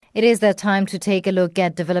It is that time to take a look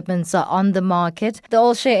at developments on the market. The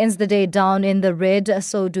oil share ends the day down in the red,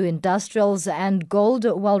 so do industrials and gold,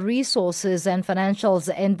 while resources and financials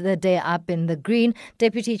end the day up in the green.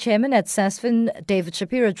 Deputy Chairman at SASFIN, David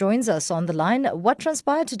Shapiro, joins us on the line. What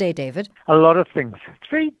transpired today, David? A lot of things. It's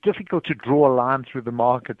very difficult to draw a line through the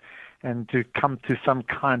market and to come to some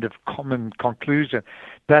kind of common conclusion.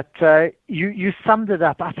 But you summed it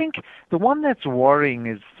up. I think the one that's worrying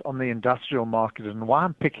is on the industrial market, and why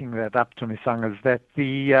I'm picking that up, Tumisang, is that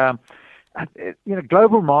the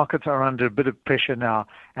global markets are under a bit of pressure now,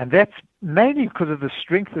 and that's mainly because of the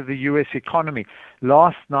strength of the U.S. economy.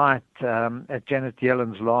 Last night, at Janet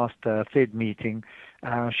Yellen's last Fed meeting,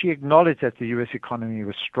 she acknowledged that the U.S. economy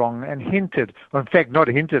was strong and hinted, or in fact not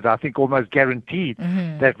hinted, I think almost guaranteed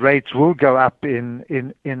that rates will go up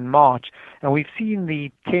in March. And we've seen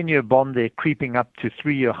the 10-year bond there creeping up to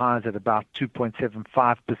 3-year highs at about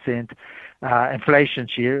 2.75%. Inflation,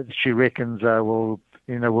 she reckons, will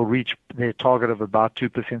reach their target of about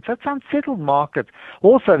 2%. So it's unsettled markets.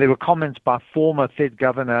 Also, there were comments by former Fed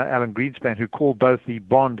Governor Alan Greenspan, who called both the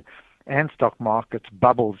bond and stock markets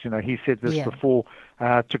bubbles. He said this before.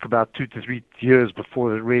 Took about 2 to 3 years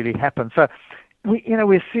before it really happened. So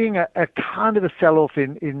we're seeing a kind of a sell-off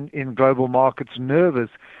in global markets, nervous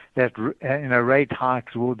that rate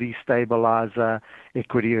hikes will destabilize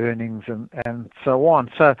equity earnings and so on.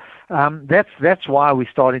 So that's why we're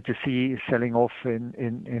starting to see selling off in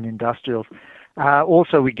industrials.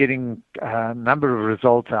 Also, we're getting a number of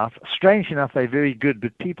results out. Strange enough, they're very good,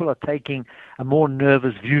 but people are taking a more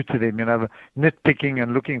nervous view to them, nitpicking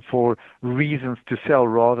and looking for reasons to sell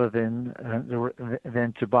rather than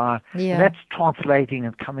to buy. Yeah. And that's translating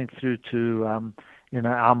and coming through to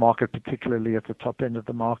our market, particularly at the top end of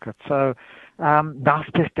the market. So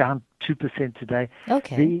Nasdaq down 2% today.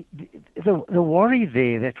 Okay. The worry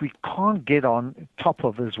there that we can't get on top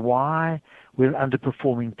of is why we're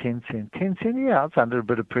underperforming Tencent. Tencent, yeah, it's under a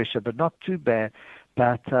bit of pressure, but not too bad.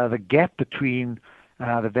 But the gap between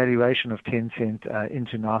the valuation of Tencent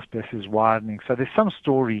into Nasdaq is widening. So there's some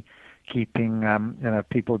story keeping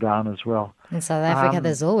people down as well. In South Africa,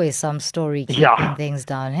 there's always some story keeping things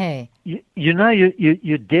down, hey?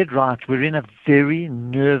 You're dead right. We're in a very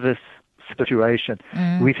nervous situation.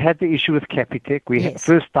 We've had the issue with Capitec. We had the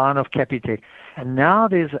first down of Capitec. And now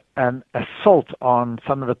there's an assault on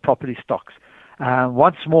some of the property stocks.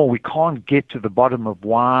 Once more, we can't get to the bottom of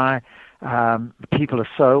why people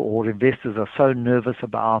are or investors are so nervous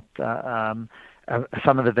about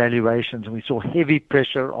some of the valuations. And we saw heavy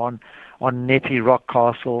pressure on Netty,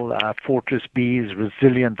 Rockcastle, Fortress B's,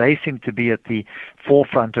 Resilient. They seem to be at the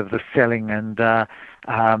forefront of the selling and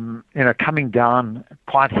coming down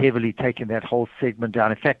quite heavily, taking that whole segment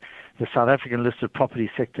down. In fact, the South African listed property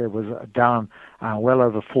sector was down well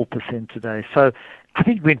over 4% today. So I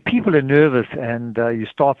think when people are nervous and you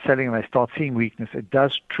start selling and they start seeing weakness, it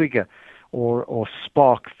does trigger or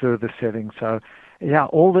spark further selling. So yeah,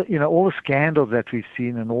 all the scandals that we've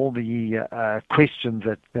seen and all the questions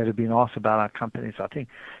that have been asked about our companies, I think,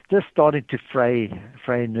 just starting to fray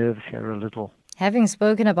nerves here a little. Having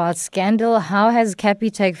spoken about scandal, how has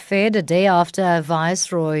Capitec fared a day after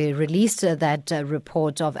Viceroy released that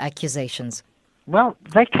report of accusations? Well,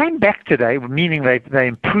 they came back today, meaning they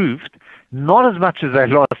improved, not as much as they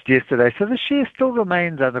lost yesterday. So the share still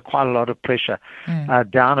remains under quite a lot of pressure,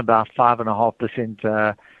 down about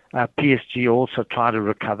 5.5%. PSG also tried to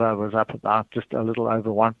recover, was up about just a little over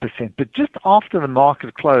 1%. But just after the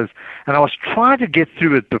market closed, and I was trying to get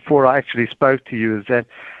through it before I actually spoke to you, is that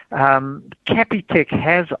Capitec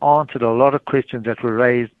has answered a lot of questions that were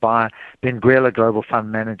raised by Benguela Global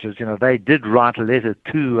Fund Managers. They did write a letter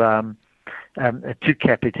to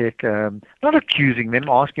Capitec, not accusing them,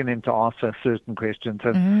 asking them to answer certain questions.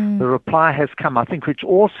 And the reply has come, I think, which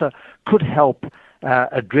also could help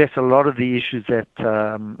address a lot of the issues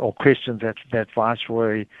or questions that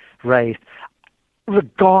Viceroy raised.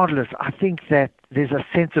 Regardless, I think that there's a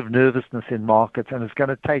sense of nervousness in markets, and it's going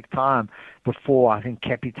to take time before I think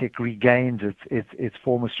Capitec regains its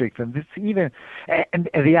former strength. And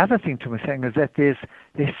the other thing to me saying is that there's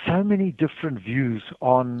so many different views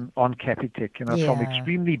on Capitec, from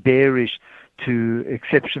extremely bearish to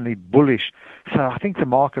exceptionally bullish. So I think the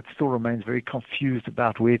market still remains very confused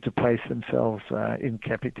about where to place themselves in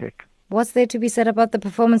Capitec. What's there to be said about the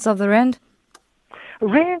performance of the rand?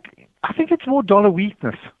 Rand, I think it's more dollar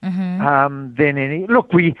weakness than any.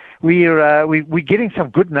 Look, we're getting some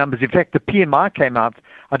good numbers. In fact, the PMI came out,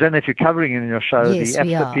 I don't know if you're covering it in your show, Yes, the we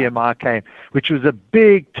EFSA are. PMI came, which was a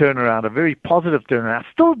big turnaround, a very positive turnaround.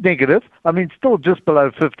 Still negative. I mean, still just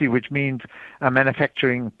below 50, which means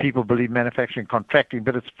manufacturing, people believe manufacturing contracting,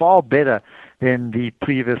 but it's far better than the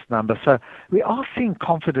previous number. So we are seeing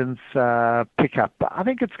confidence pick up. But I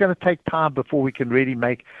think it's going to take time before we can really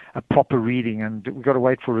make a proper reading, and we've got to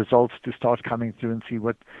wait for results to start coming through and see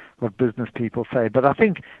what business people say. But I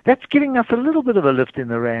think that's giving us a little bit of a lift in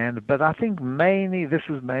the rand, but I think this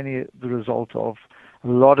is mainly the result of a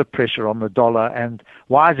lot of pressure on the dollar. And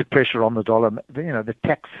why is it pressure on the dollar? The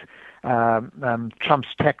tax, Trump's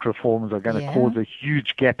tax reforms are going to cause a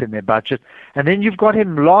huge gap in their budget. And then you've got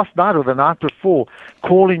him last night or the night before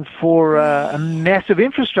calling for a massive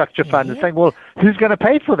infrastructure fund and saying, well, who's going to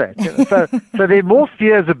pay for that? So there are more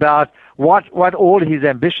fears about what all his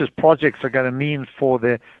ambitious projects are going to mean for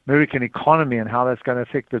the American economy and how that's going to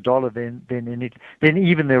affect the dollar than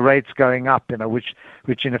even the rates going up, which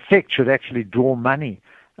in effect should actually draw money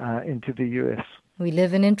into the U.S. We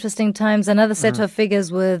live in interesting times. Another set of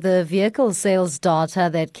figures were the vehicle sales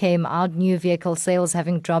data that came out. New vehicle sales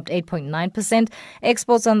having dropped 8.9%.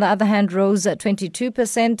 Exports, on the other hand, rose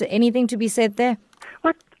 22%. Anything to be said there?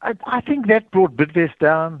 I think that brought Bidvest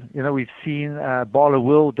down. We've seen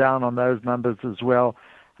Barloworld down on those numbers as well.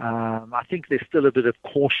 I think there's still a bit of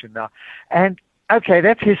caution now. And okay,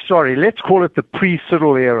 that's his story. Let's call it the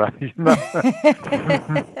pre-Cyril era.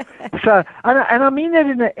 So, and I mean that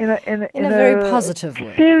in a very positive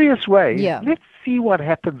way, serious way. Yeah. Let's see what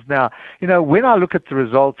happens now. When I look at the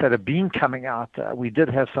results that have been coming out, we did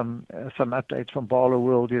have some updates from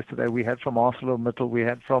Barloworld yesterday. We had from ArcelorMittal. We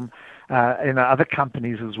had from other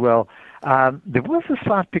companies as well. There was a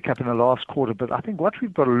slight pickup in the last quarter, but I think what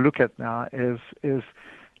we've got to look at now is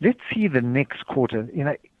let's see the next quarter.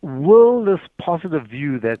 Will this positive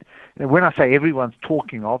view that, when I say everyone's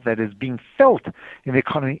talking of, that is being felt in the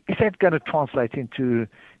economy, is that going to translate into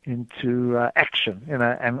action,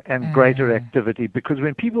 and greater activity? Because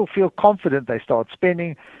when people feel confident, they start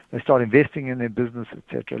spending, they start investing in their business,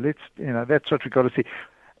 etc. That's what we've got to see.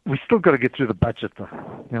 We still got to get through the budget, though.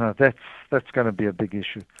 That's going to be a big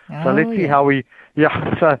issue. So let's see how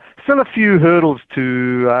so still a few hurdles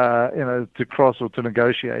to cross or to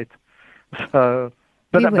negotiate. So,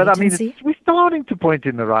 but I mean, we're starting to point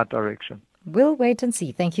in the right direction. We'll wait and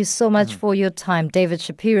see. Thank you so much for your time. David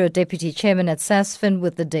Shapiro, Deputy Chairman at SASFIN,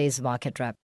 with the day's market wrap.